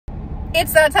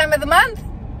It's that time of the month.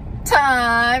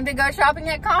 Time to go shopping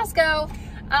at Costco.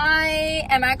 I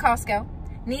am at Costco.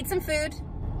 Need some food.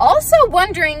 Also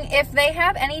wondering if they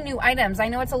have any new items. I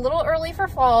know it's a little early for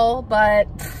fall, but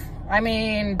I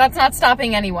mean, that's not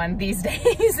stopping anyone these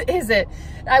days, is it?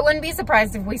 I wouldn't be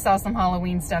surprised if we saw some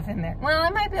Halloween stuff in there. Well, I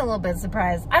might be a little bit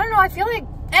surprised. I don't know. I feel like,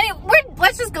 anyway,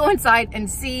 let's just go inside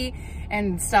and see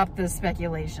and stop the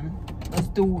speculation. Let's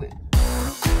do it.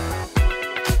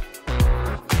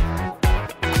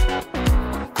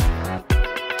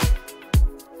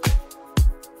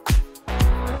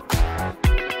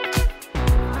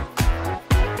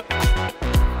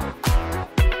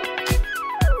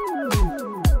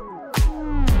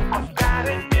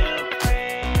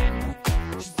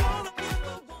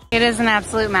 It is an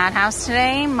absolute madhouse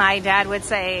today. My dad would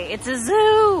say, it's a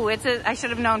zoo. I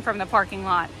should have known from the parking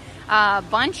lot. A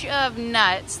bunch of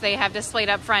nuts they have displayed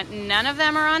up front. None of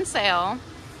them are on sale,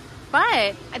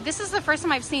 but this is the first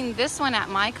time I've seen this one at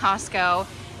my Costco.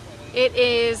 It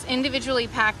is individually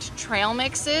packed trail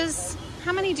mixes.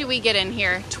 How many do we get in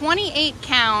here? 28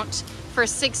 count for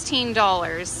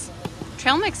 $16.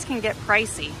 Trail mix can get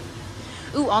pricey.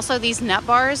 Ooh, also these nut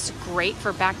bars, great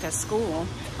for back to school.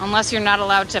 Unless you're not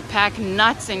allowed to pack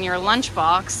nuts in your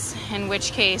lunchbox, in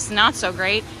which case, not so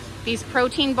great. These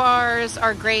protein bars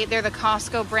are great. They're the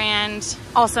Costco brand.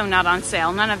 Also not on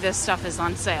sale. None of this stuff is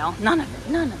on sale. None of it,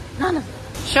 none of it, none of it.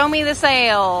 Show me the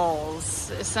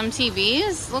sales. Some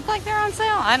TVs look like they're on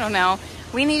sale. I don't know.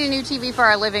 We need a new TV for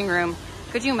our living room.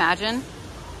 Could you imagine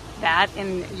that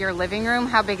in your living room?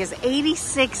 How big is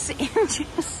 86 inches?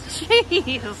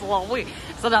 Jeez Louise.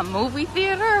 Is it a movie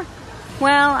theater?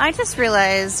 Well, I just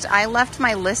realized I left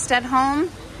my list at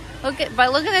home. Look at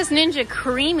this Ninja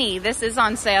Creamy. This is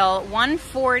on sale.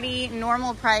 $140.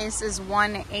 Normal price is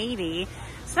 $180.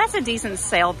 So that's a decent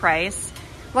sale price.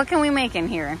 What can we make in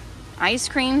here? Ice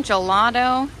cream,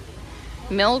 gelato,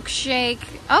 milkshake.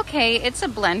 Okay, it's a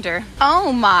blender.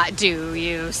 Oh my, do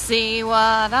you see what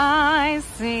I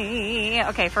see?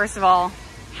 Okay, first of all,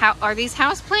 how are these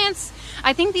house plants?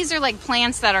 I think these are like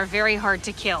plants that are very hard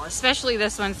to kill, especially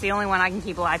this one's the only one I can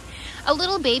keep alive. A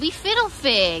little baby fiddle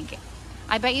fig.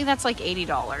 I bet you that's like $80.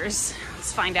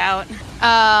 Let's find out.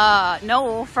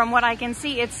 No, from what I can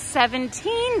see, it's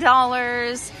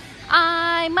 $17.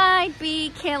 I might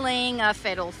be killing a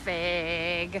fiddle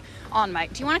fig on my...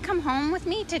 Do you want to come home with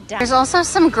me to Dad? There's also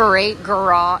some great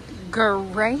garage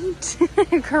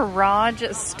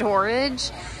storage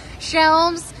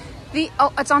shelves.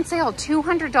 It's on sale,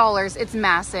 $200. It's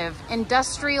massive.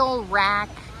 Industrial rack.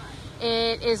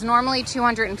 It is normally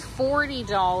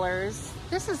 $240.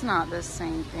 This is not the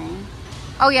same thing.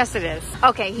 Oh, yes, it is.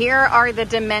 Okay, here are the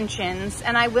dimensions.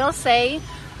 And I will say,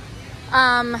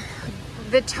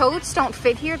 the totes don't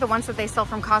fit here. The ones that they sell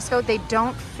from Costco, they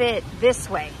don't fit this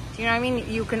way. Do you know what I mean?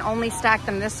 You can only stack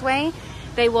them this way.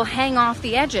 They will hang off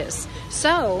the edges.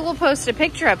 So we'll post a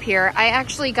picture up here. I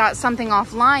actually got something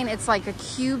offline. It's like a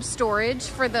cube storage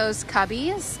for those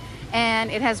cubbies, and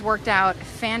it has worked out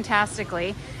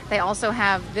fantastically. They also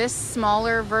have this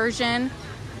smaller version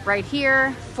right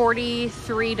here,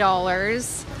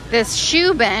 $43. This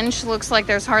shoe bench looks like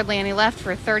there's hardly any left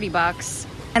for 30 bucks.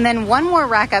 And then one more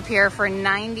rack up here for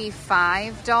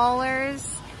 $95.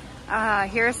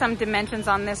 Here are some dimensions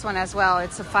on this one as well.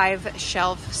 It's a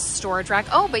 5-shelf storage rack.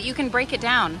 Oh, but you can break it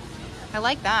down. I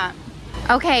like that.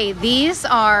 Okay, these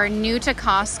are new to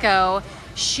Costco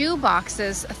shoe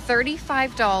boxes,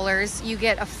 $35. You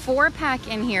get a 4-pack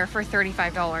in here for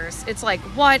 $35. It's like,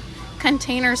 what?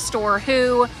 Container Store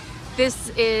who? This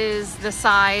is the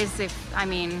size,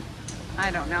 I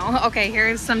don't know. Okay,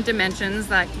 here's some dimensions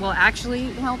that will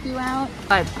actually help you out.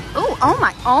 But,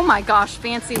 oh my gosh,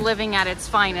 fancy living at its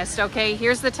finest, okay?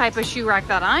 Here's the type of shoe rack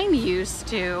that I'm used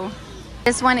to.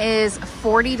 This one is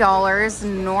 $40,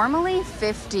 normally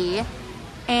 $50.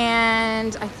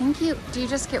 And I think do you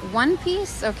just get one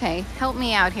piece? Okay, help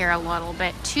me out here a little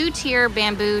bit. 2-tier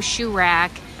bamboo shoe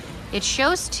rack. It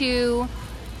shows 2.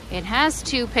 It has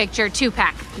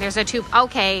 2-pack. There's a 2.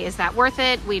 Okay, is that worth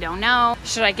it? We don't know.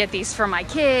 Should I get these for my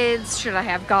kids? Should I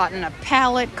have gotten a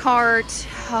pallet cart?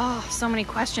 Oh, so many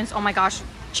questions. Oh my gosh,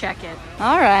 check it.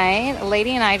 All right, a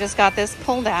lady and I just got this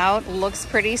pulled out. Looks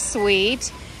pretty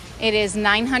sweet. It is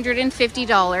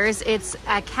 $950. It's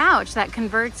a couch that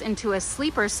converts into a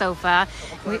sleeper sofa.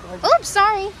 Oops,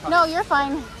 sorry. No, you're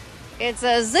fine. It's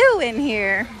a zoo in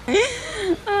here.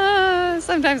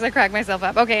 Sometimes I crack myself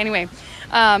up. Okay, anyway.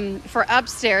 For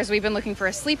upstairs, we've been looking for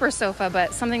a sleeper sofa,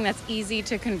 but something that's easy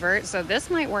to convert, so this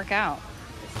might work out.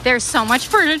 There's so much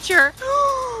furniture.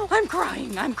 I'm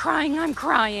crying, I'm crying, I'm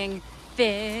crying.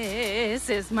 This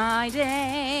is my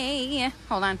day.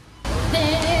 Hold on.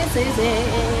 This is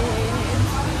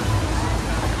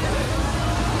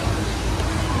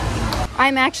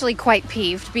I'm actually quite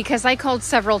peeved because I called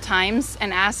several times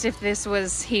and asked if this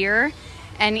was here,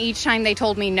 and each time they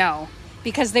told me no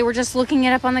because they were just looking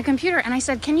it up on the computer. And I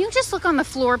said, can you just look on the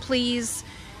floor, please?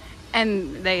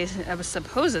 And they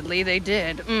supposedly they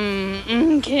did.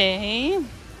 Okay.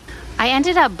 I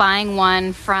ended up buying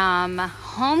one from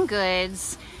Home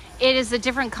Goods. It is a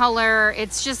different color.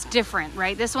 It's just different,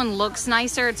 right? This one looks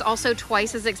nicer. It's also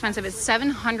twice as expensive. It's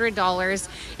 $700.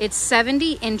 It's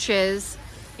 70 inches.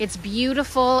 It's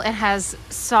beautiful. It has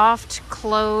soft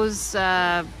close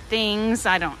things.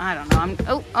 I don't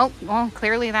know. Well,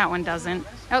 clearly that one doesn't.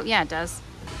 Oh, yeah, it does.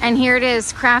 And here it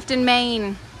is, Crafton,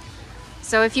 Maine.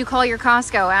 So if you call your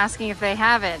Costco asking if they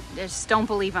have it, just don't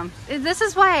believe them. This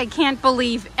is why I can't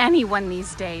believe anyone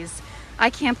these days.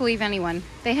 I can't believe anyone.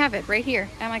 They have it right here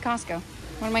at my Costco.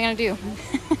 What am I gonna do?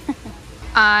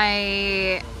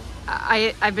 I've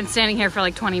been standing here for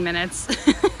like 20 minutes.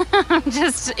 I'm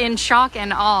just in shock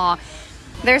and awe.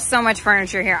 There's so much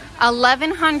furniture here.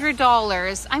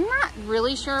 $1,100. I'm not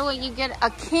really sure what you get. A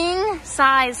king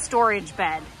size storage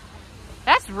bed.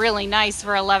 That's really nice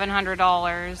for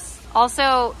 $1,100.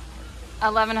 Also,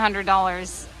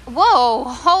 $1,100. Whoa,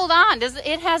 hold on.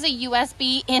 It has a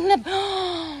USB in the...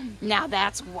 Now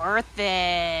that's worth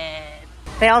it.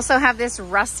 They also have this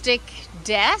rustic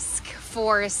desk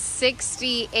for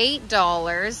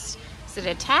 $68. Is it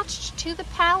attached to the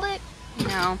pallet?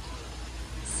 No.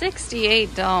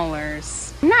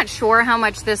 $68. I'm not sure how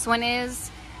much this one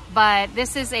is, but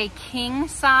this is a king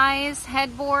size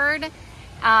headboard.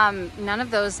 None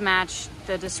of those match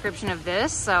the description of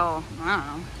this, so I don't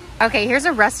know. Okay, here's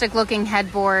a rustic looking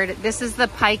headboard. This is the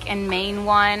Pike and Maine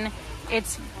one.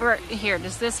 It's for, here,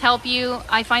 does this help you?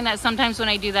 I find that sometimes when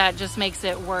I do that, it just makes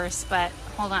it worse, but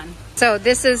hold on. So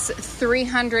this is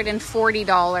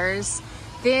 $340.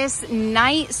 This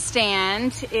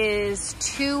nightstand is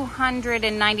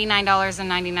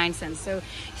 $299.99. So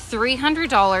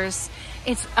 $300.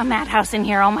 It's a madhouse in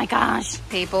here. Oh my gosh.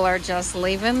 People are just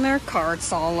leaving their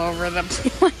carts all over the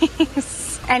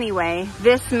place. Anyway,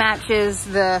 this matches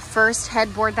the first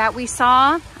headboard that we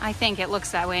saw. I think it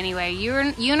looks that way anyway.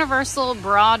 Universal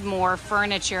Broadmoor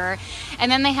furniture.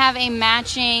 And then they have a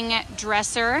matching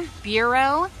dresser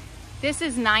bureau. This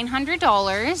is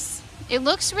 $900. It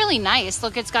looks really nice.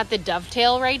 Look, it's got the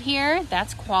dovetail right here.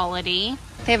 That's quality.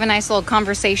 They have a nice little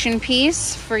conversation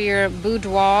piece for your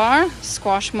boudoir,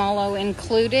 squashmallow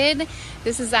included.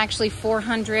 This is actually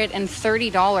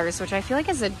 $430, which I feel like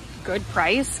is a good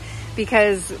price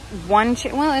because one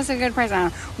chair, well, it's a good price. I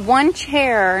don't know. One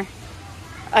chair,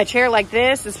 a chair like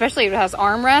this, especially if it has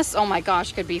armrests, oh my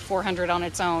gosh, could be $400 on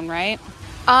its own, right?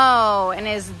 Oh, and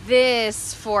is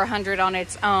this $400 on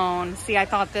its own? See, I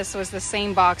thought this was the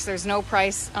same box. There's no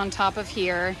price on top of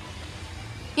here.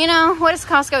 You know, what is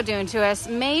Costco doing to us?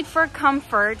 Made for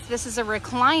comfort. This is a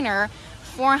recliner,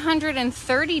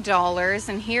 $430,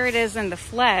 and here it is in the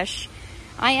flesh.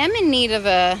 I am in need of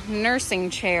a nursing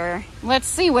chair. Let's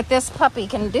see what this puppy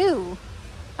can do.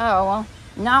 Oh, well,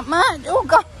 not much. Oh,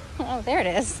 God. Oh, there it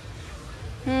is.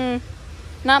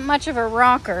 Not much of a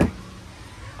rocker.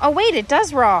 Oh, wait, it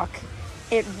does rock.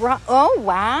 Oh,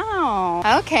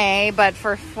 wow. Okay, but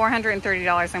for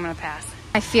 $430, I'm going to pass.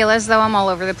 I feel as though I'm all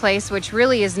over the place, which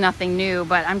really is nothing new,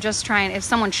 but I'm just trying, if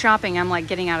someone's shopping, I'm like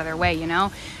getting out of their way, you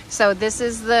know? So this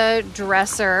is the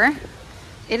dresser.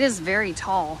 It is very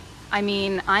tall. I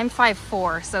mean, I'm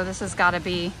 5'4", so this has got to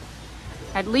be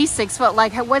at least 6 foot.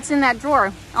 Like, what's in that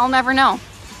drawer? I'll never know.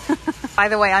 By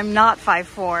the way, I'm not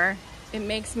 5'4". It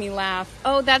makes me laugh.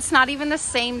 Oh, that's not even the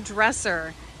same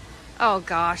dresser. Oh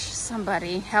gosh,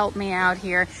 somebody help me out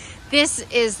here. This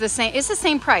is the same, it's the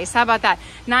same price. How about that?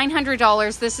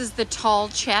 $900. This is the tall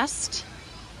chest.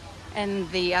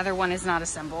 And the other one is not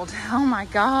assembled. Oh my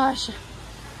gosh.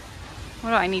 What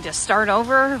do I need to start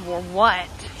over or what?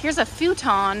 Here's a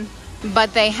futon,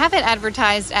 but they have it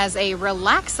advertised as a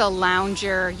Relaxa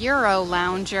lounger, Euro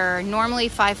lounger. Normally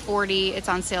 $540. It's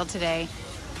on sale today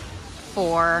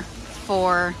for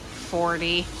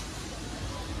 $440.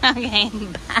 Okay,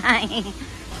 bye.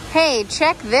 Hey,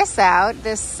 check this out.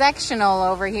 This sectional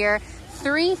over here,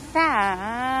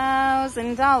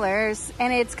 $3,000,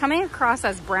 and it's coming across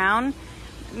as brown.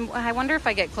 I wonder if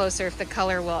I get closer if the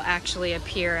color will actually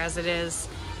appear as it is.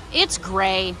 It's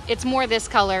gray. It's more this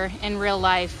color in real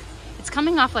life. It's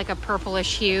coming off like a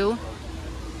purplish hue.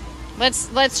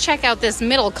 Let's check out this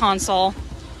middle console.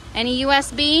 Any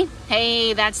USB?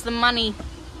 Hey, that's the money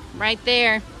right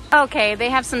there. Okay, they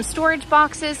have some storage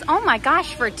boxes. Oh my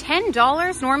gosh, for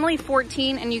 $10, normally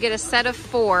 $14, and you get a set of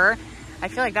 4. I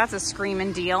feel like that's a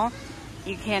screaming deal.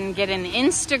 You can get an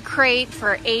Instacrate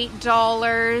for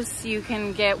 $8. You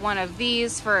can get one of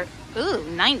these for, ooh,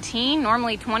 $19,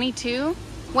 normally $22.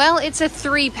 Well, it's a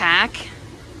 3-pack.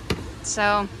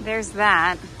 So there's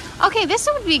that. Okay, this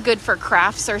would be good for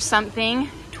crafts or something.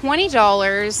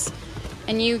 $20.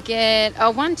 And you get a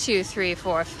 1, 2, 3,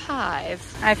 4,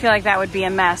 5. I feel like that would be a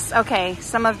mess. Okay,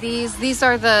 some of these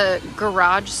are the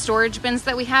garage storage bins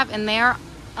that we have, and they are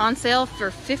on sale for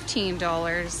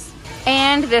 $15.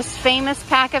 And this famous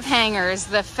pack of hangers,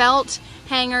 the felt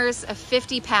hangers, a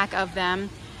 50-pack of them.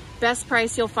 Best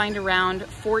price you'll find around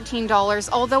 $14.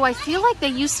 Although I feel like they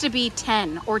used to be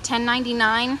 $10 or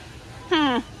 $10.99.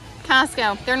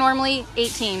 Costco, they're normally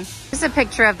 $18. Here's a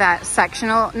picture of that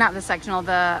sectional, not the sectional,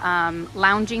 the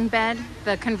lounging bed,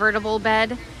 the convertible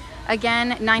bed.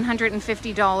 Again,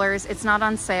 $950. It's not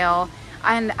on sale.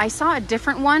 And I saw a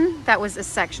different one that was a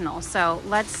sectional. So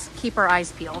let's keep our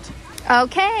eyes peeled.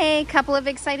 Okay, couple of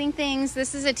exciting things.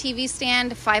 This is a TV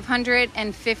stand,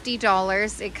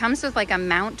 $550. It comes with like a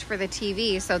mount for the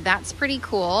TV, so that's pretty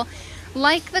cool.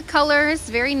 Like the colors,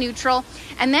 very neutral.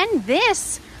 And then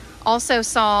this also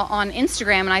saw on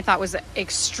Instagram and I thought was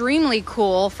extremely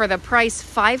cool for the price,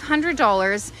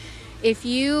 $500. If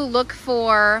you look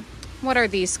for, what are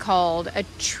these called? A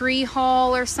tree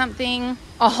haul or something?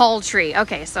 A haul tree.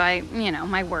 Okay, so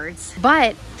my words.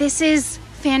 But this is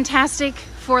fantastic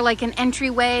for like an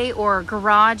entryway or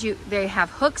garage. They have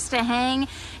hooks to hang.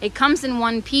 It comes in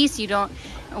one piece.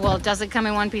 Well, does it come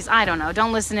in one piece? I don't know.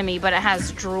 Don't listen to me, but it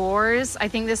has drawers. I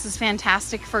think this is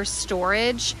fantastic for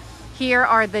storage. Here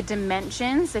are the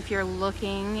dimensions if you're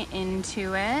looking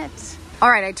into it. All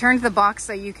right, I turned the box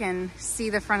so you can see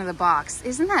the front of the box.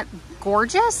 Isn't that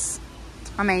gorgeous?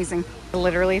 Amazing. I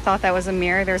literally thought that was a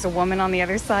mirror. There's a woman on the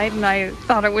other side and I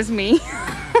thought it was me.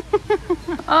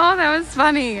 Oh, that was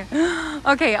funny.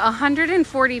 Okay,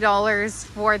 $140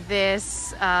 for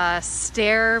this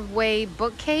stairway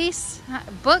bookcase.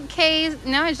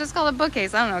 No, it's just called a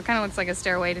bookcase. I don't know, it kind of looks like a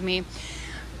stairway to me.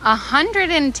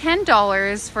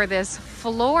 $110 for this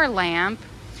floor lamp.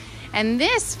 And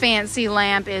this fancy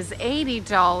lamp is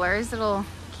 $80. It'll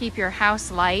keep your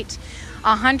house light.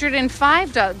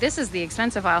 $105. This is the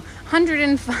expensive aisle.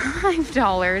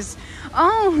 $105.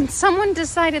 Oh, someone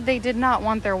decided they did not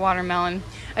want their watermelon.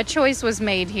 A choice was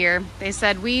made here. They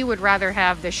said we would rather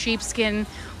have the sheepskin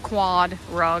quad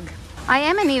rug. I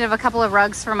am in need of a couple of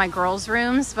rugs for my girls'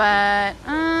 rooms, but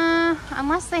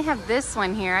unless they have this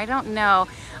one here, I don't know.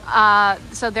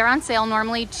 So they're on sale,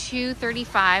 normally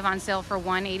 $235, on sale for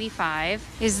 $185.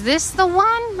 Is this the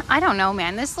one? I don't know,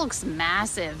 man. This looks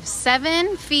massive.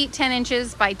 7 feet, 10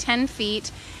 inches by 10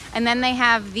 feet. And then they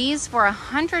have these for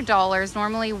 $100,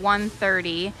 normally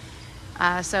 $130.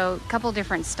 So a couple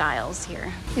different styles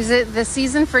here. Is it the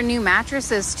season for new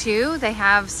mattresses too? They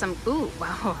have some, ooh,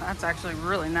 wow, that's actually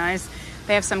really nice.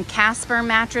 They have some Casper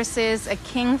mattresses, a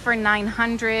king for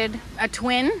 $900, a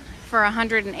twin for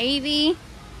 $180,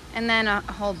 and then a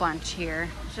whole bunch here.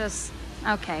 Just,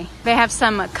 okay. They have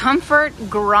some Comfort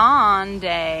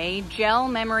Grande gel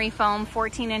memory foam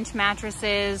 14-inch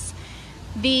mattresses.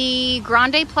 The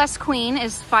Grande Plus Queen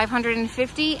is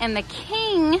 $550 and the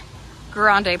King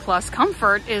Grande Plus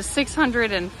Comfort is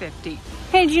 $650.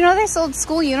 Hey, do you know they sold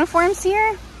school uniforms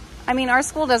here? I mean, our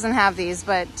school doesn't have these,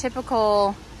 but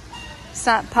typical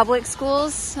public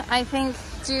schools, I think,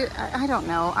 do. I don't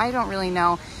know. I don't really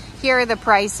know. Here are the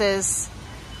prices,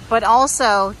 but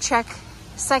also check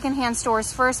secondhand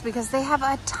stores first because they have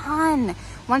a ton.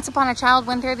 Once Upon a Child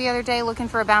went there the other day looking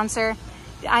for a bouncer.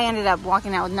 I ended up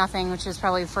walking out with nothing, which is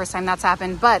probably the first time that's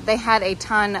happened, but they had a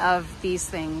ton of these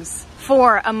things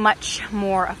for a much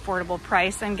more affordable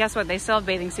price. And guess what? They still have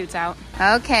bathing suits out.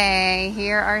 Okay,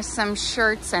 here are some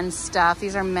shirts and stuff.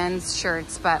 These are men's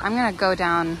shirts, but I'm gonna go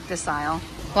down this aisle.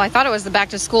 Well, I thought it was the back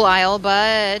to school aisle,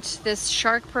 but this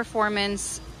Shark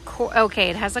Performance, okay,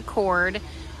 it has a cord,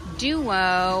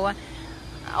 duo.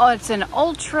 Oh, it's an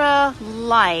ultra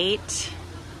light.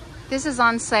 This is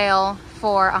on sale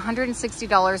for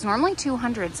 $160, normally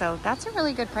 $200, so that's a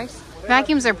really good price.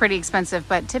 Vacuums are pretty expensive,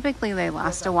 but typically they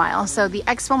last a while. So the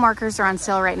Expo markers are on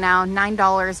sale right now,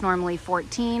 $9, normally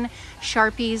 $14.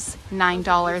 Sharpies,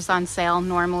 $9 on sale,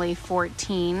 normally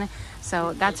 $14.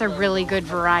 So that's a really good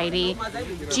variety.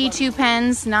 G2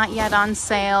 pens, not yet on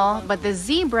sale, but the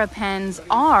zebra pens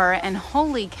are, and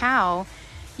holy cow,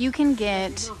 you can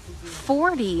get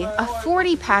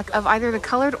 40 pack of either the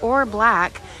colored or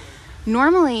black.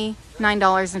 Normally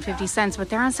 $9.50, but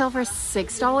they're on sale for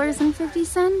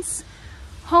 $6.50.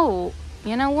 Oh,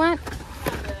 you know what?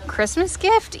 Christmas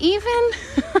gift even?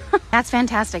 That's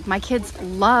fantastic. My kids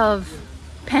love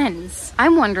pens.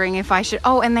 I'm wondering if I should,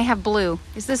 oh, and they have blue.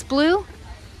 Is this blue?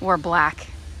 or black.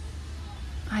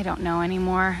 I don't know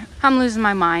anymore. I'm losing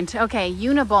my mind. Okay,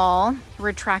 Uniball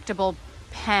retractable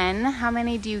pen. How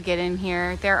many do you get in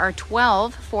here? There are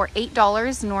 12 for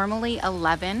 $8, normally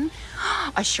 $11.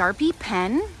 A Sharpie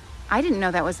pen. I didn't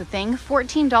know that was a thing.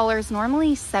 $14,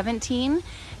 normally $17.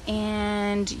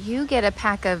 And you get a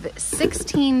pack of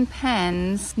 16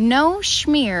 pens. No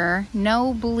schmear,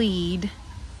 no bleed.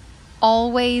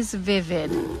 Always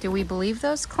vivid. Do we believe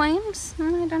those claims?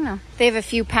 I don't know. They have a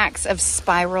few packs of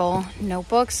spiral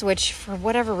notebooks, which for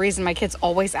whatever reason, my kids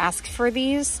always ask for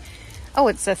these. Oh,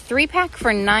 it's a 3-pack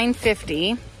for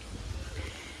 $9.50. I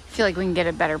feel like we can get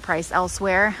a better price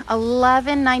elsewhere.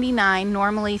 $11.99,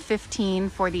 normally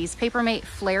 $15 for these Papermate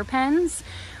Flare pens,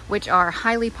 which are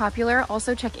highly popular.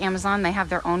 Also check Amazon. They have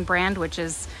their own brand, which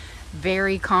is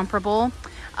very comparable.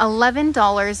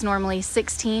 $11, normally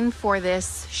 $16 for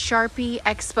this Sharpie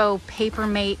Expo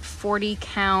Papermate 40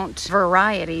 count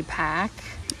variety pack.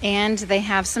 And they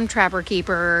have some Trapper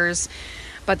Keepers,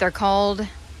 but they're called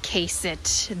Case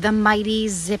It. The Mighty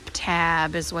Zip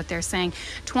Tab is what they're saying.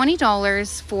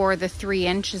 $20 for the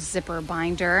 3-inch zipper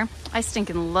binder. I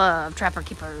stinking love Trapper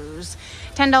Keepers.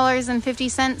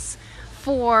 $10.50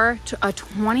 for a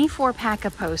 24-pack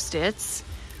of Post-its.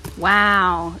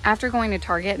 Wow. After going to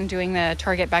Target and doing the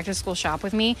Target back to school shop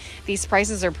with me, these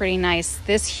prices are pretty nice.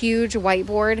 This huge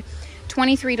whiteboard,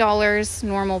 $23,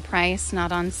 normal price,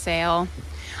 not on sale.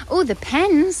 Oh, the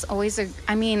pens always are,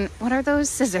 I mean, what are those?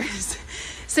 Scissors.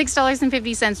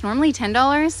 $6.50, normally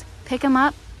 $10. Pick them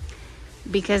up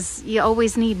because you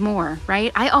always need more,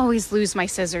 right? I always lose my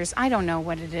scissors. I don't know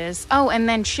what it is. Oh, and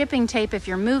then shipping tape if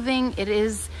you're moving. It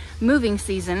is moving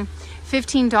season.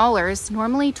 $15,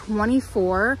 normally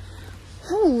 $24.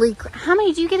 Holy crap. How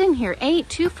many do you get in here? 8,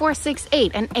 2, 4, 6,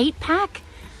 8. An 8-pack?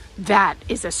 That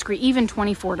is a scream. Even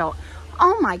 $24.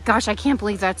 Oh my gosh, I can't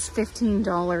believe that's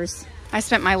 $15. I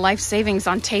spent my life savings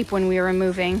on tape when we were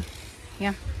moving.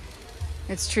 Yeah,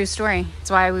 it's a true story.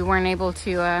 That's why we weren't able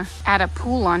to add a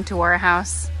pool onto our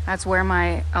house. That's where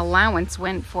my allowance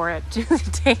went for it, to the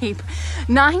tape.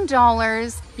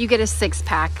 $9, you get a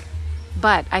 6-pack.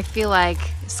 But I feel like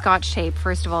Scotch tape,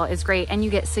 first of all, is great. And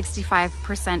you get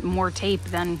 65% more tape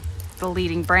than the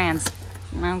leading brands.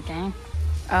 Okay.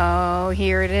 Oh,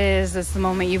 here it is. This is the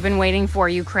moment you've been waiting for,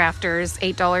 you crafters.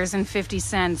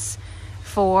 $8.50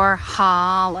 for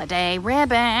holiday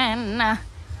ribbon.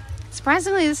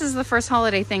 Surprisingly, this is the first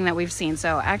holiday thing that we've seen.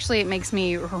 So actually, it makes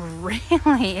me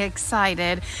really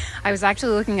excited. I was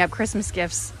actually looking up Christmas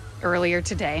gifts earlier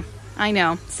today. I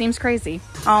know, seems crazy.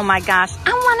 Oh my gosh,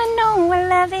 I wanna know what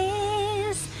love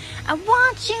is. I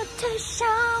want you to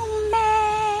show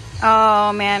me.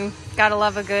 Oh man, gotta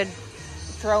love a good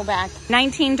throwback.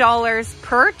 $19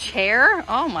 per chair?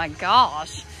 Oh my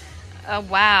gosh.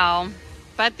 Wow.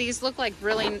 But these look like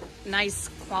really nice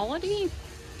quality.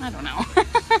 I don't know.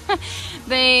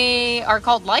 They are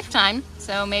called Lifetime,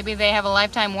 so maybe they have a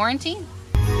lifetime warranty.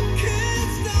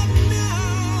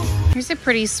 Here's a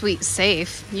pretty sweet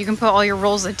safe. You can put all your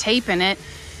rolls of tape in it.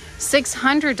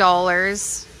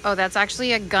 $600. Oh, that's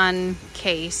actually a gun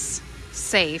case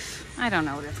safe. I don't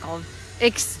know what it's called.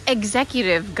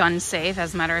 Executive gun safe,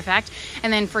 as a matter of fact.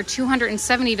 And then for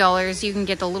 $270, you can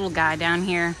get the little guy down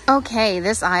here. Okay,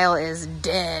 this aisle is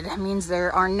dead. It means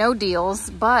there are no deals,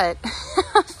 but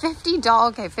 $50.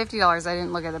 Okay, $50. I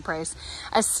didn't look at the price.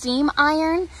 A steam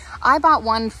iron. I bought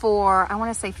one for, I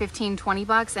want to say 15, 20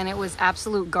 bucks, and it was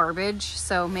absolute garbage.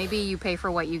 So maybe you pay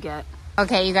for what you get.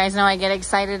 Okay, you guys know I get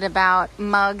excited about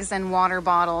mugs and water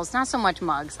bottles. Not so much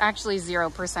mugs, actually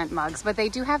 0% mugs, but they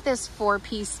do have this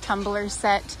 4-piece tumbler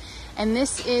set, and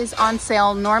this is on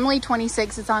sale. Normally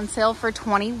 $26, it's on sale for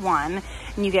 $21,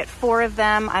 and you get 4 of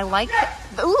them. I like,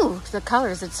 ooh, the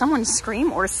colors. Did someone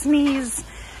scream or sneeze?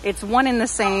 It's one in the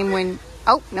same when,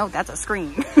 oh, no, that's a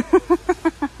scream.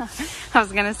 I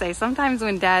was gonna say, sometimes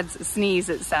when dads sneeze,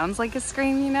 it sounds like a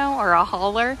scream, you know, or a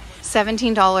holler.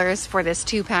 $17 for this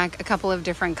 2-pack, a couple of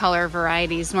different color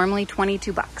varieties, normally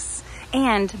 22 bucks.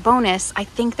 And bonus, I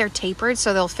think they're tapered,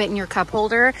 so they'll fit in your cup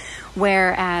holder,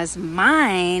 whereas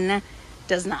mine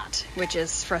does not, which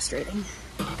is frustrating.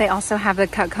 They also have the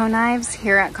Cutco knives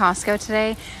here at Costco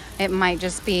today. It might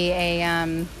just be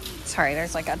a, sorry,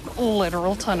 there's like a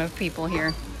literal ton of people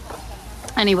here.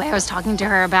 Anyway, I was talking to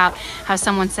her about how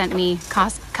someone sent me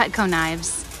Cutco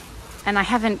knives, and I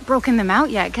haven't broken them out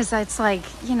yet because it's like,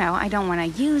 you know, I don't want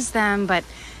to use them, but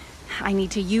I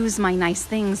need to use my nice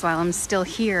things while I'm still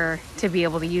here to be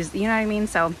able to use, you know what I mean?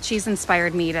 So she's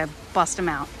inspired me to bust them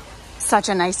out. Such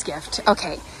a nice gift.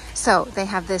 Okay, so they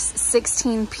have this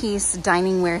 16-piece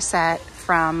dining ware set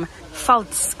from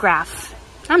Pfalzgraff.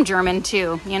 I'm German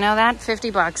too, you know that?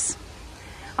 50 bucks.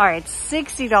 All right,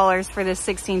 $60 for this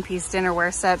 16-piece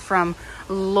dinnerware set from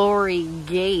Lori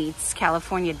Gates,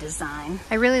 California Design.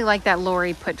 I really like that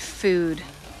Lori put food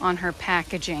on her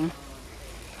packaging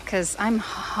because I'm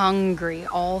hungry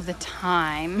all the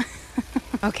time.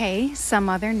 Okay, some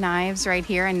other knives right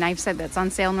here. A knife set that's on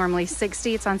sale normally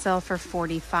 $60. It's on sale for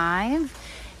 $45.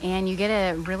 And you get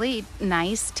a really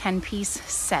nice 10-piece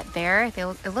set there.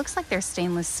 It looks like they're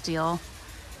stainless steel.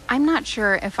 I'm not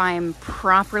sure if I'm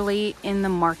properly in the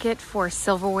market for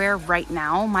silverware right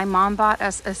now. My mom bought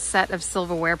us a set of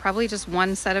silverware, probably just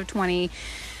one set of 20,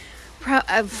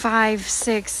 5,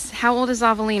 6. How old is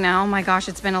Avelina? Oh my gosh,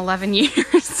 it's been 11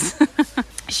 years.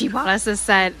 She bought us a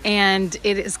set, and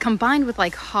it is combined with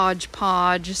like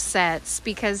hodgepodge sets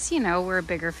because, you know, we're a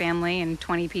bigger family and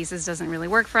 20 pieces doesn't really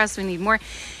work for us. We need more.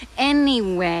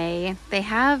 Anyway, they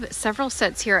have several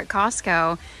sets here at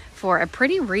Costco for a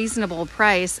pretty reasonable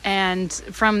price, and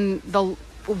from the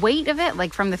weight of it,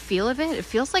 like from the feel of it, it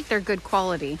feels like they're good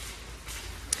quality.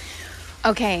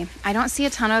 Okay, I don't see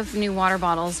a ton of new water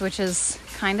bottles, which is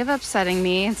kind of upsetting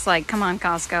me. It's like, come on,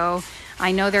 Costco.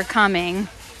 I know they're coming.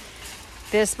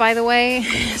 This, by the way,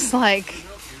 is like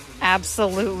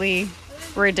absolutely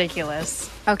ridiculous.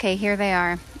 Okay, here they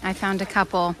are. I found a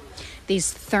couple.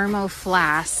 These thermo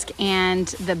flask, and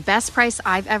the best price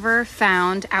I've ever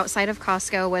found outside of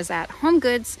Costco was at Home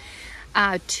Goods,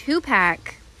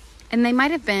 2-pack, and they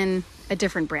might have been a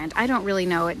different brand. I don't really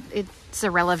know. It's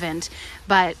irrelevant,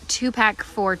 but 2-pack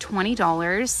for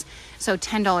 $20, so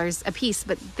 $10 a piece.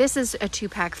 But this is a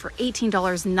 2-pack for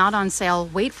 $18, not on sale.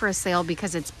 Wait for a sale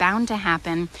because it's bound to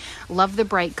happen. Love the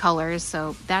bright colors,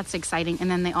 so that's exciting.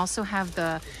 And then they also have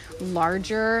the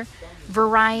larger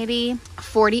variety,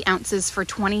 40 ounces for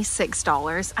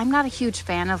 $26. I'm not a huge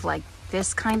fan of like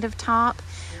this kind of top.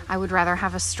 I would rather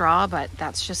have a straw, but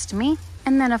that's just me.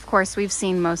 And then of course we've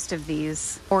seen most of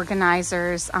these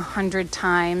organizers 100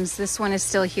 times. This one is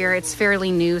still here. It's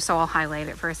fairly new, so I'll highlight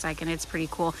it for a second. It's pretty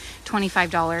cool.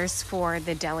 $25 for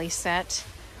the deli set.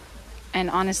 And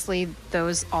honestly,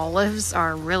 those olives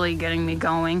are really getting me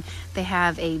going. They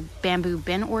have a bamboo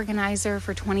bin organizer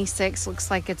for $26.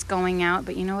 Looks like it's going out,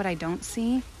 but you know what I don't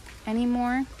see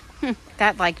anymore?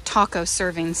 That like taco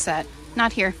serving set.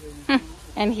 Not here.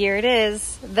 And here it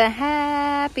is, the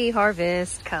Happy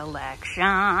Harvest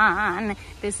collection.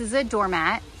 This is a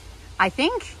doormat. I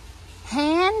think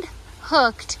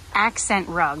hand-hooked accent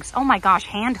rugs. Oh my gosh,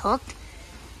 hand-hooked?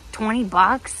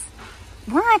 $20?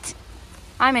 What?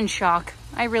 I'm in shock.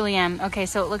 I really am. Okay,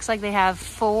 so it looks like they have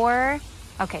 4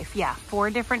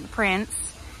 different prints.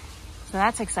 So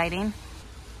that's exciting.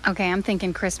 Okay, I'm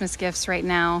thinking Christmas gifts right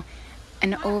now.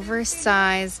 An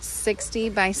oversized 60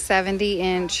 by 70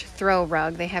 inch throw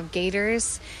rug. They have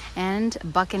Gators and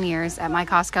Buccaneers at my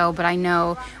Costco, but I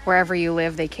know wherever you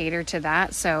live, they cater to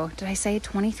that. So did I say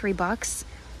 $23?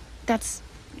 That's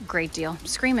a great deal.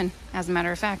 Screaming, as a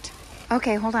matter of fact.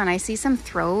 Okay, hold on. I see some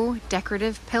throw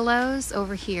decorative pillows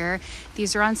over here.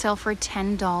 These are on sale for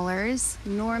 $10,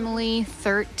 normally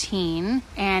 $13.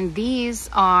 And these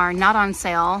are not on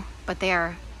sale, but they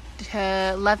are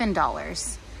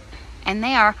 $11. And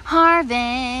they are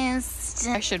Harvest.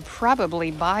 I should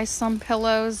probably buy some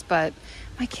pillows, but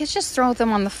my kids just throw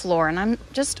them on the floor and I'm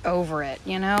just over it,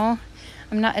 you know?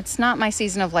 It's not my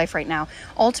season of life right now.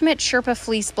 Ultimate Sherpa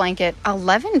fleece blanket,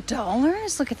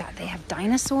 $11. Look at that. They have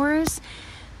dinosaurs.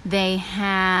 They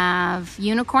have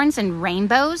unicorns and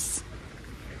rainbows.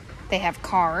 They have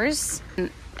cars.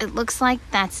 It looks like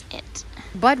that's it.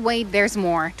 But wait, there's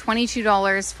more.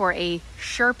 $22 for a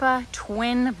Sherpa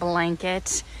twin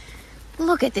blanket.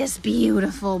 Look at this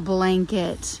beautiful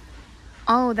blanket.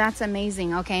 Oh, that's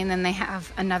amazing. Okay, and then they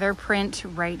have another print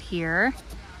right here.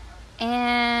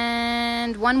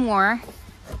 And one more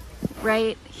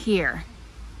right here.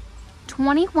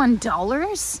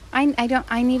 $21?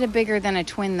 I need a bigger than a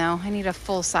twin though. I need a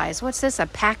full size. What's this? A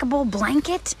packable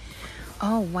blanket?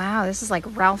 Oh wow, this is like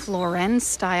Ralph Lauren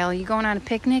style. You going on a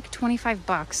picnic?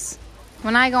 $25.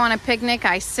 When I go on a picnic,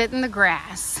 I sit in the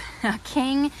grass. A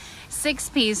king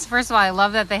 6-piece. First of all, I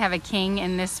love that they have a king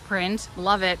in this print.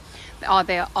 Love it. Oh,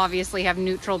 they obviously have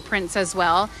neutral prints as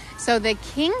well. So the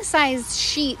king size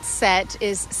sheet set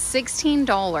is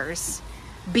 $16.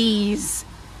 Bees.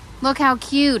 Look how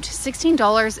cute.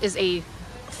 $16 is a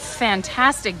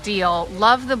fantastic deal.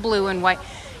 Love the blue and white.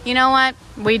 You know what?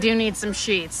 We do need some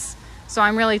sheets. So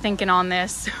I'm really thinking on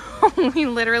this. We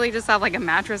literally just have like a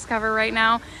mattress cover right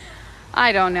now.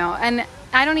 I don't know. And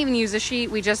I don't even use a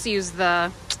sheet. We just use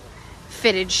the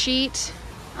fitted sheet.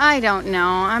 I don't know.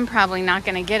 I'm probably not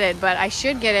going to get it, but I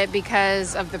should get it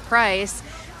because of the price.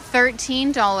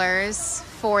 $13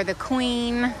 for the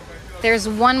queen There's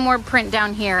one more print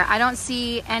down here. I don't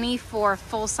see any for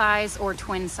full size or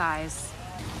twin size.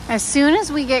 As soon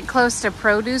as we get close to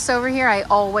produce over here, I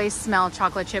always smell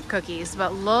chocolate chip cookies.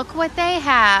 But look what they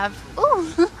have.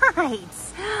 Ooh,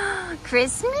 lights.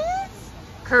 Christmas?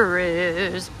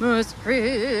 Christmas.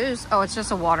 Oh, it's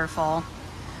just a waterfall.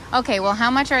 Okay, well,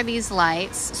 how much are these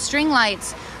lights? String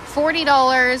lights,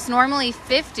 $40, normally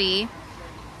 $50.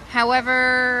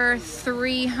 However,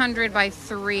 300 by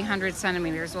 300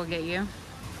 centimeters will get you.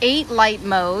 8 light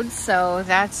modes, so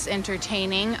that's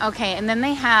entertaining. Okay, and then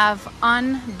they have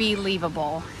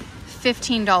unbelievable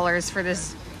 $15 for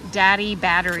this daddy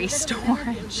battery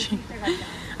storage.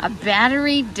 A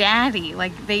battery daddy,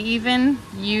 like they even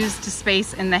used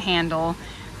space in the handle.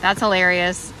 That's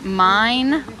hilarious.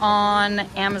 Mine on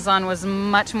Amazon was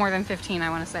much more than 15, I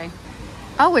want to say.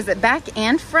 Oh, is it back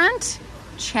and front?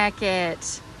 Check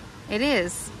it. It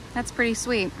is. That's pretty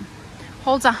sweet.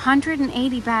 Holds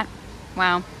 180 bat.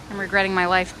 Wow, I'm regretting my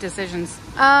life decisions.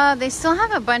 They still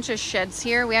have a bunch of sheds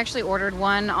here. We actually ordered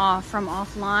one from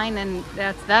offline, and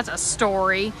that's a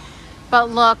story.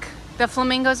 But look, the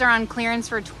flamingos are on clearance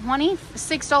for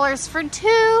 $26 for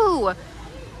 2.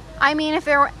 I mean, if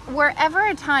there were ever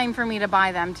a time for me to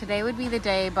buy them, today would be the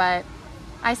day, but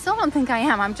I still don't think I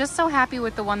am. I'm just so happy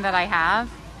with the one that I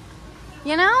have.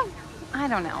 You know? I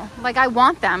don't know. Like, I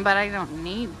want them, but I don't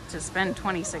need to spend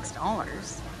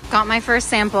 $26. Got my first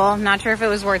sample. Not sure if it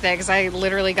was worth it because I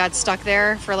literally got stuck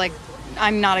there for, like,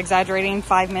 I'm not exaggerating,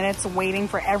 5 minutes waiting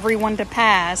for everyone to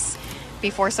pass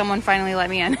before someone finally let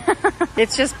me in.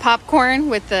 It's just popcorn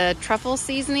with the truffle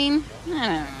seasoning. I don't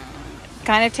know.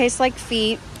 Kind of tastes like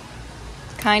feet.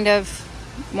 Kind of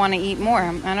want to eat more.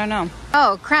 I don't know.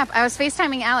 Oh, crap. I was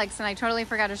FaceTiming Alex and I totally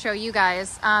forgot to show you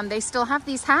guys. They still have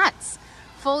these hats.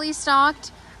 Fully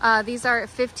stocked. These are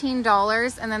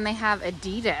 $15, and then they have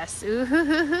Adidas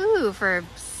for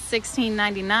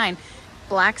 $16.99.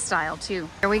 Black style too.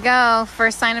 Here we go.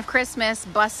 First sign of Christmas,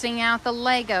 busting out the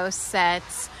Lego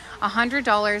sets.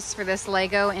 $100 for this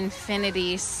Lego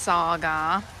Infinity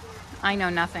Saga. I know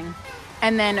nothing.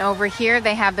 And then over here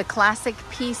they have the classic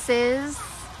pieces,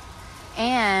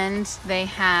 and they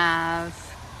have,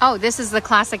 oh, this is the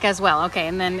classic as well. Okay,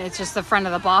 and then it's just the front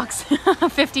of the box.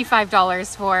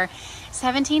 $55 for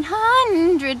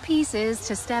 1,700 pieces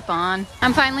to step on.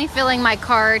 I'm finally filling my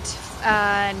cart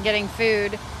and getting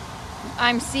food.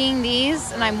 I'm seeing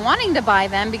these and I'm wanting to buy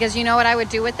them because you know what I would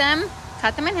do with them?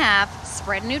 Cut them in half,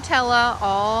 spread Nutella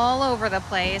all over the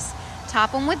place,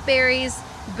 top them with berries.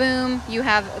 Boom, you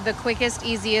have the quickest,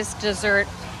 easiest dessert.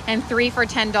 And 3 for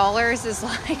 $10 is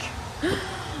like,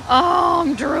 oh,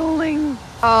 I'm drooling.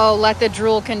 Oh, let the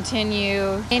drool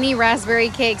continue. Any raspberry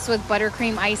cakes with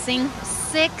buttercream icing,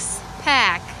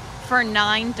 6-pack for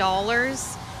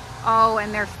 $9. Oh,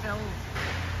 and they're filled.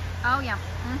 Oh, yeah.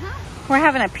 We're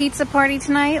having a pizza party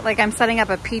tonight. Like, I'm setting up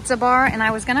a pizza bar, and I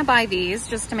was gonna buy these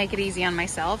just to make it easy on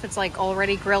myself. It's like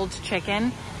already grilled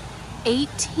chicken.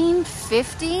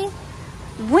 $18.50?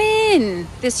 When?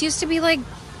 This used to be like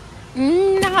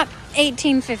not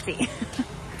 $18.50.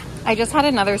 I just had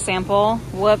another sample.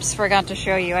 Whoops, forgot to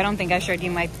show you. I don't think I showed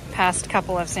you my past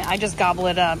couple of samples. I just gobble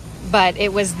it up. But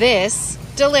it was this.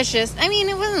 Delicious. I mean,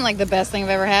 it wasn't like the best thing I've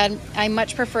ever had. I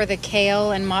much prefer the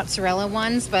kale and mozzarella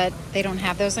ones, but they don't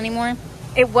have those anymore.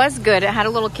 It was good. It had a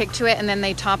little kick to it, and then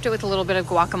they topped it with a little bit of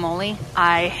guacamole.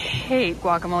 I hate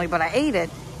guacamole, but I ate it.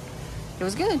 It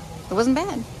was good. It wasn't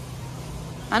bad.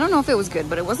 I don't know if it was good,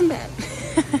 but it wasn't bad.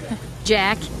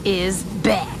 Jack is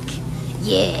back.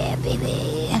 Yeah,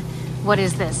 baby. What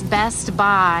is this? Best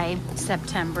Buy,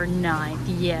 September 9th.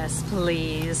 Yes,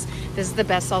 please. This is the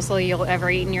best salsa you'll ever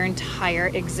eat in your entire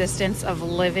existence of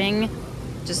living.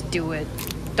 Just do it.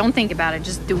 Don't think about it.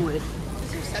 Just do it.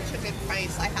 These are such a good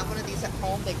price. I have one of these at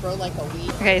home. They grow like a weed.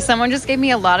 Okay, someone just gave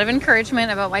me a lot of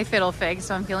encouragement about my fiddle fig,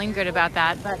 so I'm feeling good about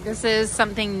that. But this is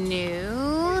something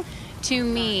new to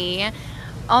me.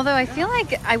 Although I feel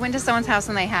like I went to someone's house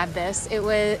and they had this. It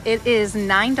is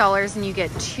 $9 and you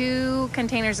get 2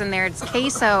 containers in there. It's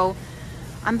queso.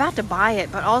 I'm about to buy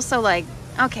it, but also like,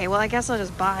 okay, well, I guess I'll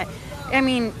just buy it. I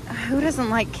mean, who doesn't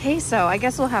like queso? I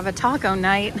guess we'll have a taco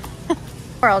night.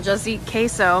 Or I'll just eat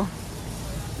queso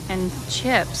and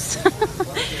chips.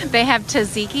 They have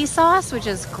tzatziki sauce, which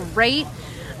is great.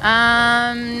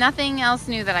 Nothing else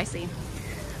new that I see.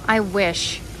 I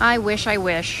wish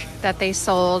that they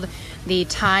sold the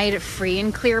Tide Free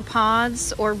and Clear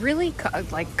pods, or really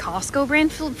like Costco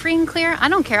brand Free and Clear. I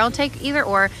don't care. I'll take either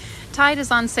or. Tide is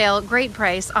on sale. Great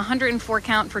price. 104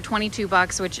 count for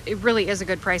 $22, which it really is a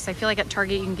good price. I feel like at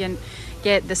Target you can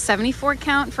get the 74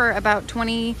 count for about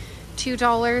 $22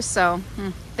 $2. So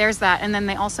there's that. And then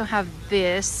they also have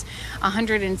this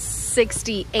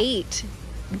 168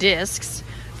 discs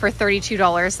for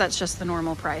 $32. That's just the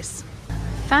normal price.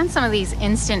 Found some of these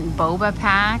instant boba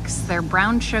packs. They're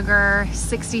brown sugar,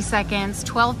 60 seconds,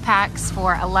 12 packs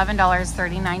for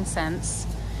 $11.39.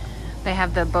 They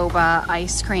have the boba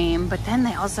ice cream, but then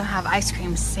they also have ice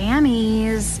cream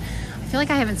Sammies. I feel like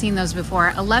I haven't seen those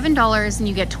before. $11 and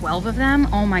you get 12 of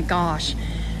them. Oh my gosh.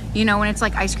 You know, when it's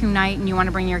like ice cream night and you want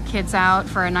to bring your kids out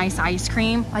for a nice ice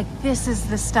cream, like this is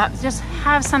the stuff. Just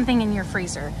have something in your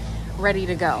freezer ready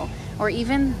to go. Or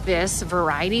even this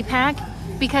variety pack,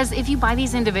 because if you buy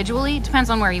these individually, it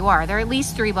depends on where you are. They're at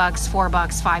least $3, $4,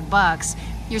 $5.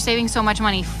 You're saving so much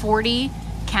money. 40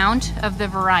 count of the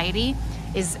variety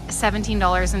is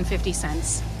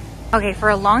 $17.50. Okay, for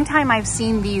a long time I've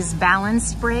seen these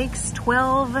balanced breaks,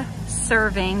 12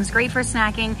 servings, great for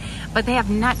snacking, but they have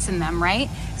nuts in them, right?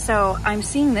 So I'm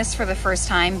seeing this for the first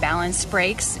time, balanced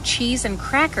breaks, cheese and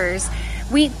crackers,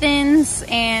 wheat thins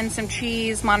and some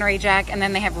cheese, Monterey Jack, and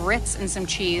then they have Ritz and some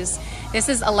cheese. This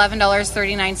is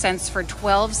 $11.39 for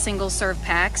 12 single serve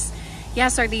packs.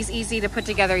 Yes, are these easy to put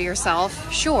together yourself?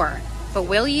 Sure, but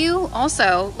will you?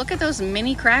 Also, look at those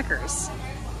mini crackers.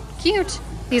 Cute.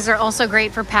 These are also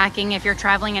great for packing if you're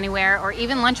traveling anywhere, or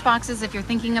even lunch boxes if you're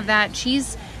thinking of that.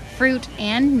 Cheese, fruit,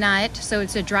 and nut. So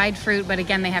it's a dried fruit, but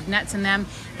again, they have nuts in them.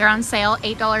 They're on sale,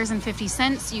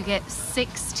 $8.50. You get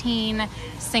 16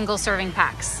 single serving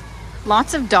packs.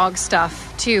 Lots of dog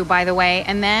stuff too, by the way.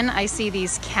 And then I see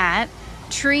these cat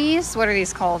trees. What are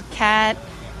these called? Cat,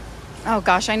 oh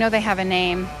gosh, I know they have a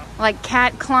name. Like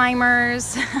cat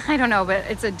climbers. I don't know, but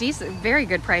it's a decent, very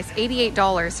good price.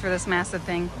 $88 for this massive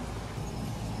thing.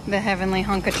 The heavenly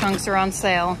hunk of chunks are on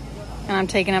sale, and I'm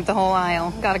taking up the whole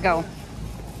aisle. Gotta go.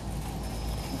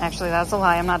 Actually, that's a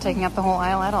lie. I'm not taking up the whole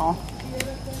aisle at all.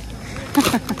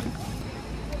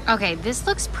 Okay, this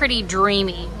looks pretty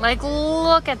dreamy. Like,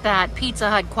 look at that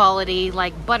Pizza Hut quality,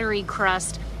 like buttery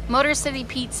crust. Motor City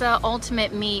Pizza,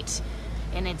 ultimate meat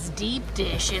in its deep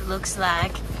dish, it looks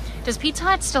like. Does Pizza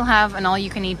Hut still have an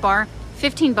all-you-can-eat bar?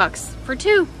 15 bucks for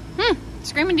two.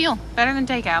 Screaming deal. Better than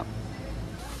takeout.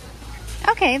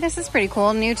 Okay, this is pretty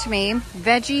cool. New to me.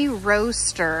 Veggie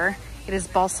roaster. It is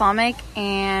balsamic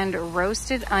and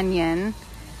roasted onion.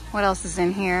 What else is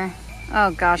in here?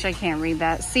 Oh gosh, I can't read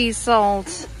that. Sea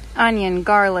salt, onion,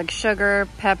 garlic, sugar,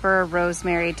 pepper,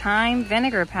 rosemary, thyme,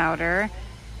 vinegar powder.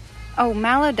 Oh,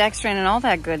 maltodextrin and all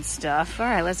that good stuff. All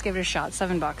right, let's give it a shot.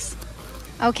 7 bucks.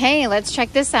 Okay, let's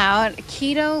check this out.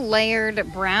 Keto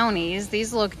layered brownies.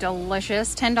 These look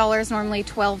delicious. $10, normally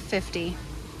 $12.50.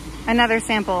 Another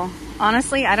sample.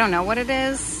 Honestly, I don't know what it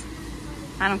is.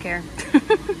 I don't care.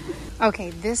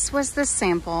 Okay, this was the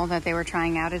sample that they were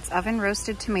trying out. It's oven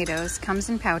roasted tomatoes, comes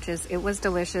in pouches. It was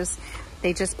delicious.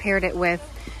 They just paired it with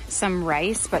some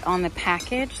rice, but on the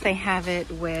package, they have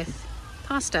it with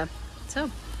pasta.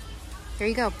 So there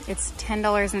you go. It's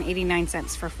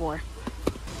 $10.89 for 4.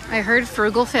 I heard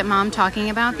Frugal Fit Mom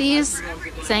talking about these,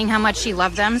 saying how much she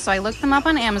loved them. So I looked them up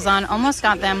on Amazon, almost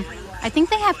got them. I think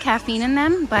they have caffeine in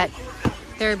them, but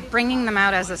they're bringing them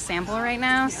out as a sample right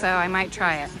now, so I might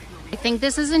try it. I think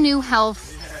this is a new health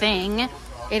thing.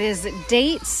 It is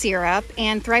date syrup,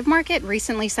 and Thrive Market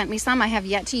recently sent me some. I have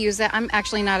yet to use it. I'm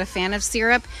actually not a fan of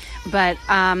syrup, but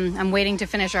I'm waiting to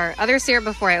finish our other syrup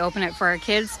before I open it for our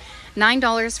kids.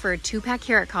 $9 for a 2-pack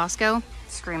here at Costco.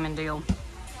 Screaming deal.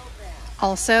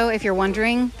 Also, if you're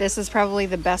wondering, this is probably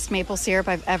the best maple syrup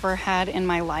I've ever had in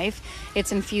my life.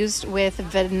 It's infused with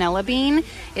vanilla bean.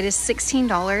 It is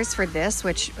 $16 for this,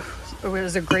 which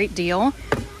was a great deal.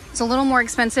 It's a little more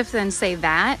expensive than, say,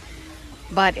 that,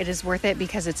 but it is worth it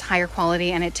because it's higher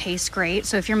quality and it tastes great.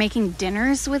 So if you're making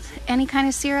dinners with any kind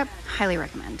of syrup, highly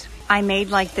recommend. I made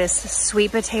like this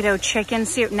sweet potato chicken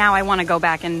syrup. Now I want to go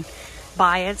back and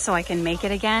buy it so I can make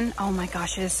it again. Oh my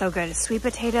gosh, it is so good. Sweet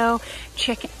potato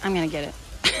chicken. I'm gonna get it.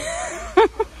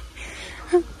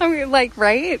 I'm like,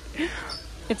 right?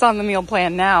 It's on the meal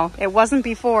plan now. It wasn't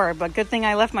before, but good thing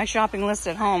I left my shopping list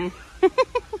at home.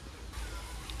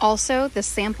 Also, the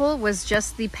sample was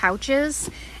just the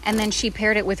pouches, and then she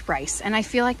paired it with rice. And I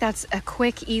feel like that's a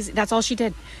quick, easy, that's all she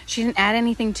did. She didn't add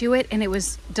anything to it, and it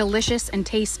was delicious and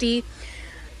tasty.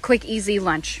 Quick, easy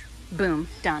lunch. Boom,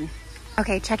 done.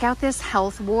 Okay, check out this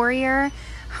Health Warrior.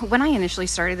 When I initially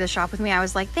started this shop with me, I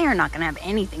was like, they are not gonna have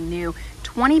anything new.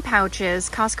 20 pouches,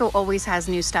 Costco always has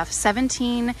new stuff.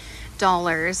 $17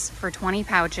 for 20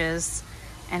 pouches.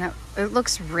 And it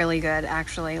looks really good,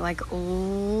 actually. Like,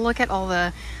 look at all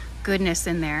the goodness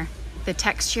in there. The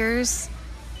textures,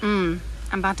 I'm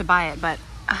about to buy it, but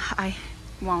I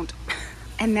won't.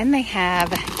 And then they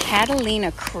have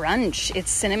Catalina Crunch.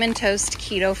 It's cinnamon toast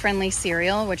keto-friendly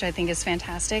cereal, which I think is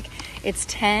fantastic. It's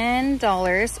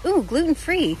 $10. Ooh,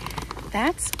 gluten-free.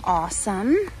 That's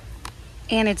awesome.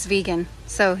 And it's vegan,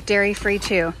 so dairy-free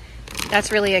too.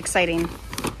 That's really exciting.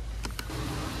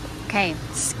 Okay,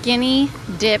 Skinny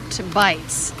Dipped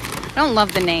Bites. I don't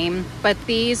love the name, but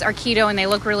these are keto and they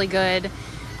look really good.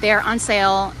 They're on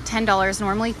sale, $10,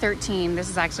 normally $13. This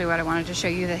is actually what I wanted to show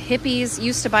you. The hippies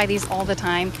used to buy these all the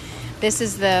time. This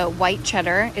is the white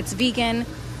cheddar. It's vegan,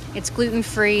 it's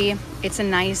gluten-free, it's a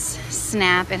nice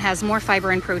snap. It has more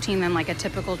fiber and protein than like a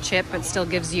typical chip, but still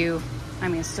gives you, I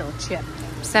mean, it's still a chip.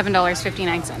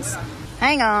 $7.59.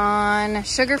 Hang on,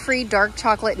 sugar-free dark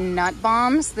chocolate nut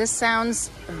bombs. This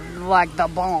sounds like the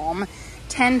bomb.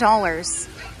 $10.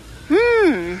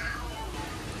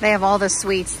 They have all the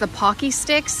sweets. The Pocky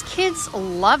Sticks, kids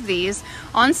love these.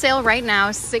 On sale right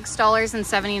now,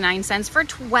 $6.79 for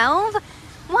 12.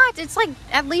 What? It's like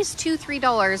at least $2,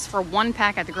 $3 for one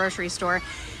pack at the grocery store.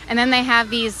 And then they have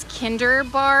these Kinder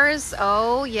bars.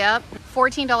 Oh, yep.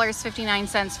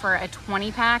 $14.59 for a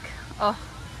 20 pack. Oh,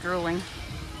 drooling.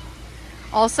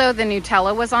 Also, the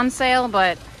Nutella was on sale,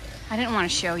 but I didn't want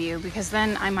to show you because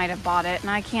then I might have bought it and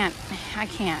I can't,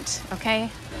 okay?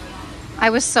 I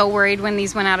was so worried when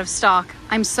these went out of stock.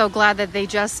 I'm so glad that they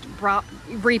just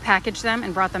repackaged them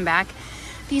and brought them back.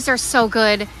 These are so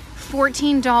good.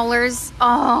 $14.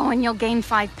 Oh, and you'll gain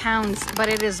 5 pounds, but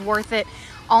it is worth it.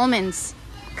 Almonds,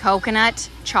 coconut,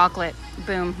 chocolate.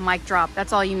 Boom, mic drop.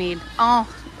 That's all you need. Oh,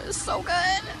 it was so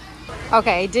good.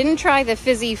 Okay, didn't try the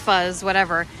Fizzy Fuzz,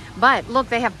 whatever. But look,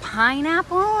 they have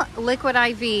pineapple liquid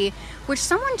IV, which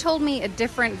someone told me a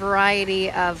different variety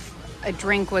of a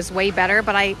drink was way better,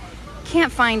 but I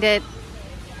can't find it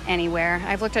anywhere.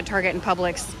 I've looked at Target and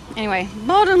Publix. Anyway,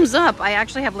 bottoms up. I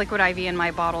actually have liquid IV in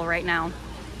my bottle right now.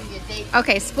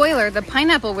 Okay, spoiler, the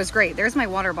pineapple was great. There's my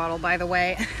water bottle, by the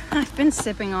way. I've been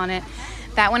sipping on it.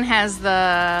 That one has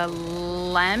the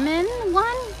lemon one,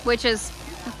 which is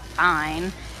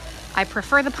fine. I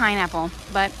prefer the pineapple,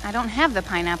 but I don't have the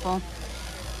pineapple.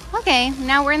 Okay,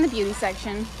 now we're in the beauty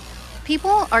section.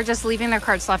 People are just leaving their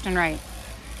carts left and right.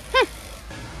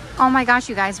 Oh my gosh,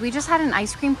 you guys, we just had an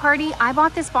ice cream party. I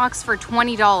bought this box for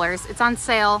 $20. It's on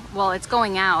sale. Well, it's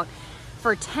going out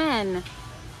for $10.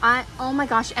 Oh my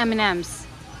gosh, M&Ms.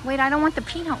 Wait, I don't want the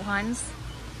peanut ones.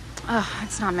 Ugh,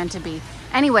 it's not meant to be.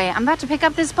 Anyway, I'm about to pick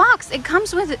up this box. It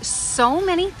comes with so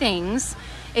many things.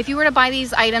 If you were to buy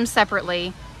these items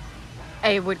separately,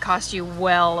 it would cost you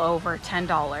well over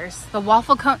 $10. The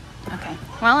waffle cone. Okay,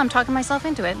 well, I'm talking myself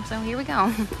into it, so here we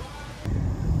go.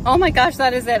 Oh my gosh,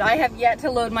 that is it. I have yet to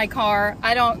load my car.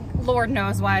 Lord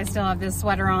knows why I still have this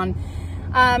sweater on.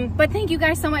 But thank you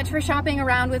guys so much for shopping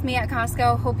around with me at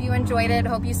Costco. Hope you enjoyed it.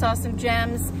 Hope you saw some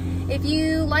gems. If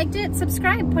you liked it,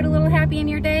 subscribe. Put a little happy in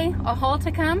your day. A haul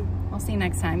to come. I'll see you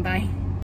next time. Bye.